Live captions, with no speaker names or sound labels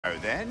Oh,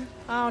 then?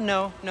 Oh,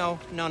 no.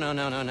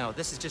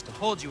 This is just to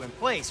hold you in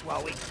place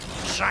while we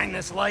shine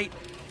this light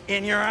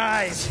in your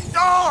eyes.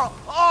 Oh!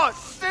 Oh,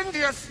 Cindy,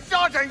 you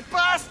sodding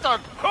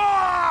bastard!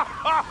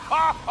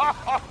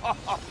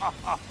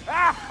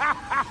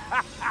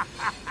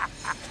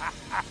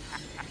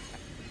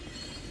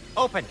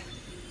 Open!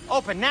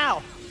 Open,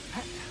 now!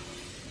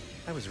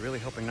 I was really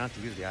hoping not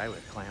to use the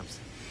eyelid clamps.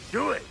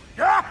 Do it!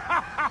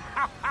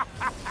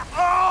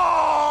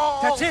 Oh!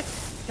 That's it!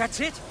 That's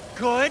it!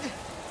 Good!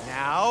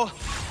 Now,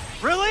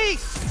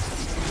 release!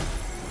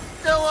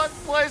 Still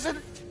unpleasant.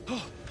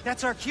 Oh,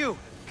 that's our cue.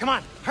 Come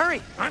on,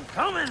 hurry! I'm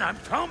coming!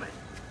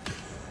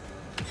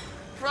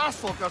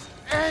 Grassfuckers,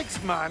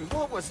 eggs, man.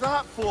 What was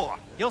that for?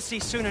 You'll see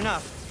soon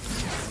enough.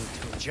 I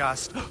need to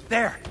adjust.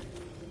 There!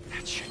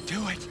 That should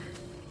do it.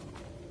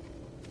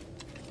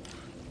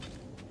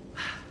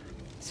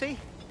 See?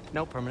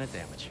 No permanent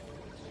damage.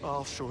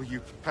 I'll show you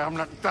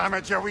permanent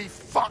damage, you wee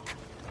fuck!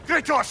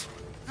 Kratos!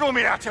 Throw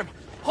me at him!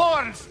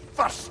 Horns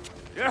first!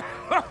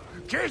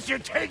 Guess you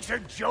takes a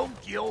joke,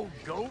 you old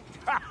goat.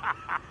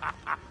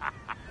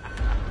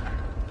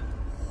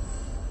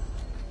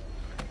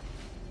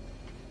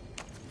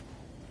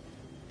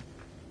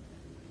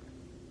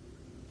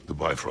 The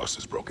Bifrost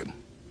is broken.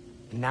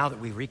 Now that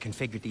we've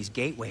reconfigured these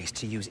gateways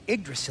to use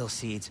Yggdrasil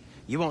seeds,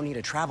 you won't need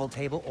a travel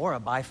table or a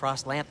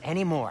Bifrost lamp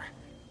anymore.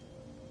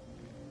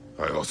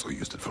 I also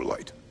used it for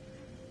light.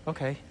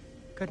 Okay,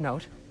 good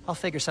note. I'll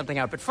figure something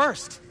out, but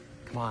first,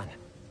 come on,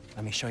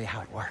 let me show you how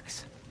it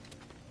works.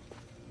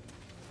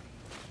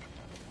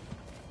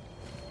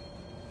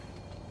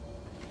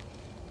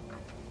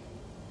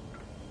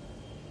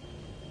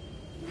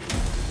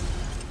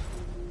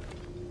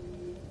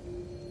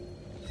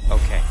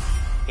 Okay,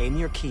 aim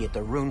your key at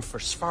the rune for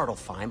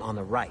Svartalfheim on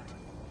the right,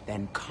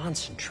 then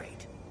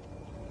concentrate.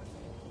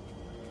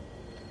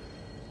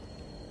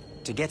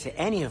 To get to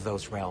any of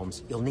those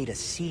realms, you'll need a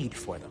seed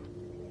for them.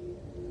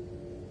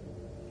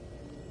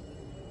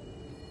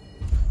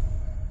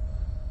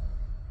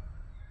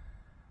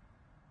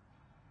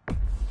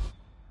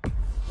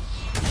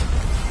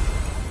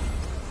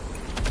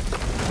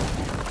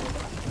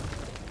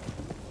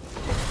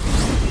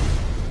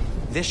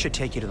 This should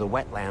take you to the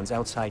wetlands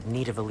outside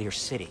Nidavellir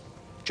City.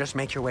 Just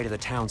make your way to the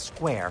town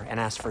square and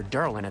ask for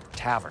Durlin at the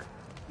tavern.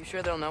 You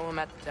sure they'll know him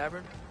at the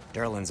tavern?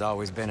 Durlin's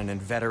always been an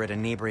inveterate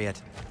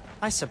inebriate.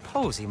 I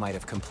suppose he might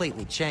have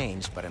completely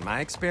changed, but in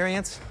my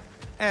experience,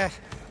 Did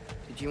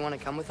you want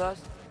to come with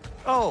us?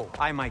 Oh,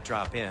 I might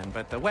drop in,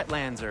 but the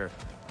wetlands are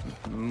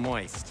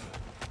moist.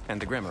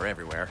 And the Grim are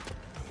everywhere.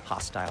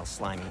 Hostile,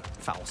 slimy,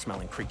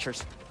 foul-smelling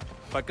creatures.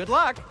 But good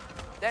luck!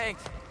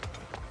 Thanks.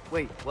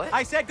 Wait, what?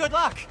 I said good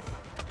luck!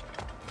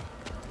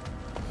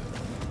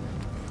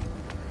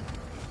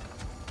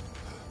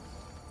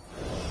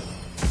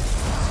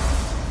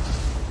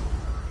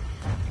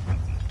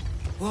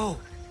 Whoa,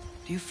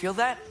 do you feel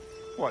that?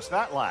 What's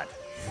that, lad?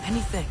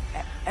 Anything,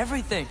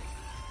 everything.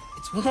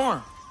 It's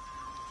warm.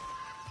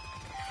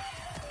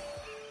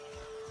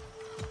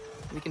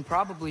 We can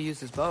probably use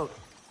this boat,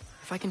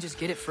 if I can just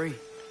get it free.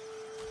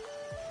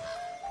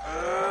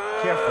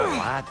 Careful,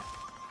 lad.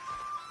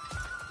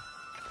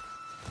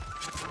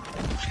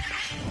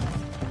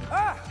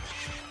 Ah!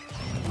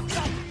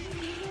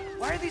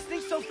 Why are these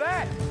things so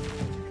bad?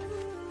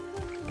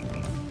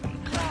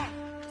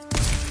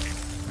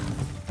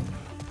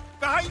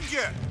 Behind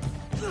you!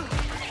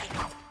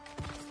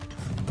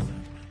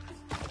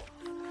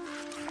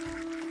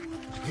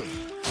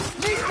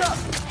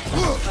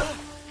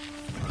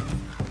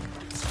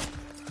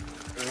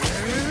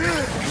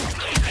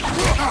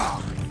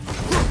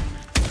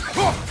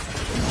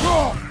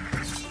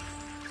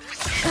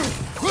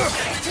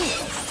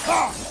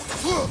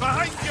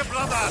 Behind you,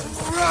 brother!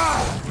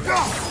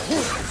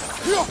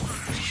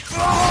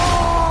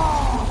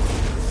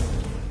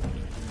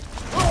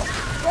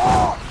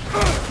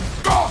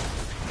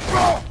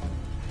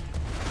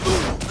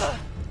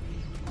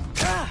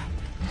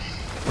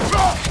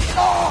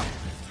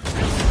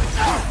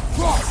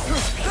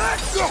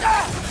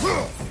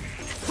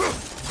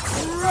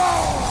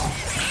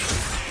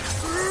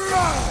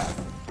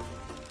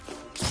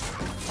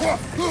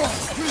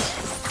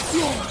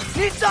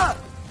 Nisa!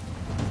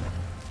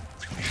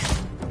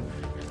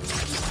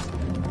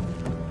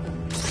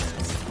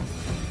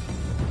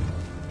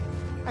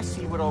 I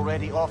see we're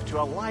already off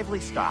to a lively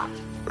start.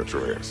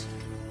 Atreus,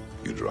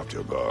 you dropped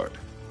your guard.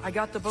 I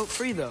got the boat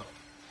free, though.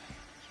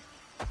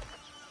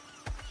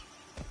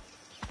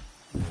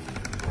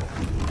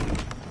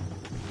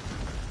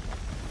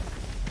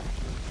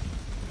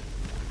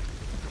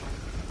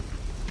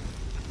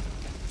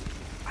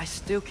 I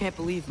still can't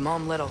believe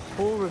Mom led a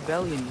whole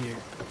rebellion here.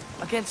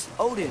 Against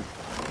Odin.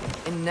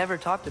 And never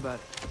talked about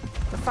it.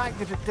 The fact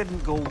that it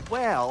didn't go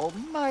well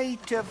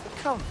might have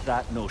covered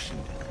that notion.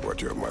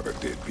 What your mother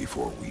did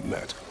before we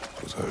met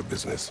was her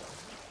business.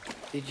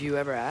 Did you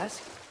ever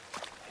ask?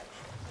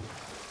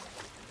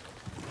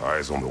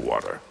 Eyes on the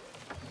water.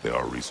 There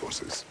are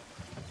resources.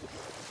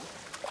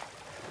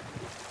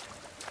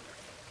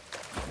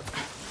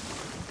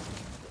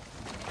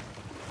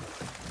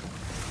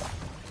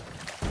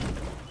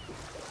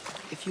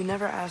 if you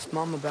never asked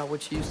Mom about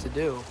what she used to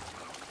do,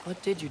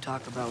 what did you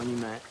talk about when you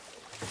met?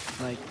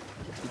 Like,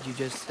 did you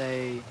just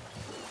say...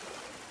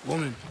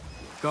 Woman,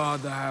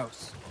 guard the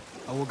house.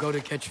 I will go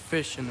to catch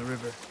fish in the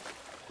river.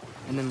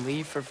 and then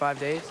leave for 5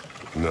 days?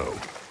 No.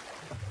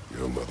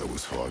 Your mother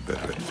was far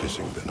better at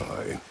fishing than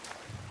I.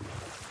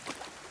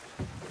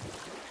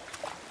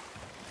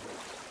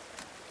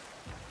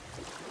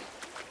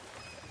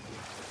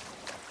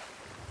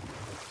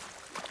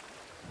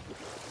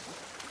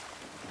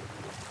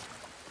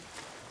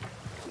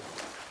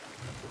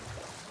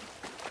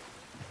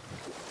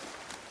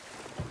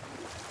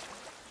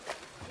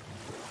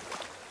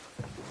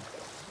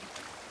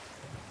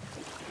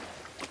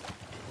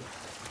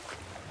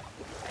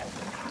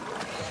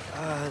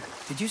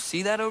 Did you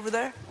see that over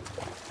there?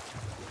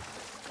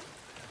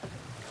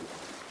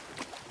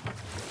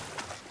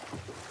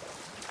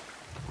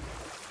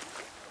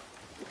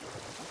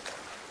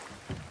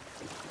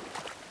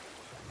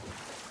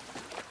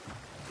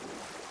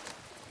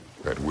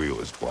 That wheel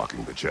is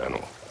blocking the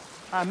channel.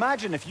 I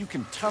imagine if you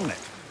can turn it,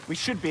 we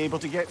should be able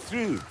to get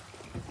through.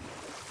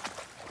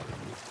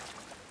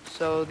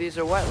 So these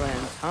are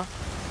wetlands, huh?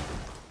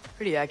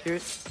 Pretty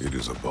accurate. It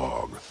is a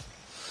bog.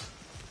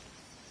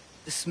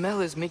 The smell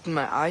is making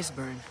my eyes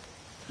burn.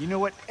 You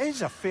know, it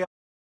is a fair...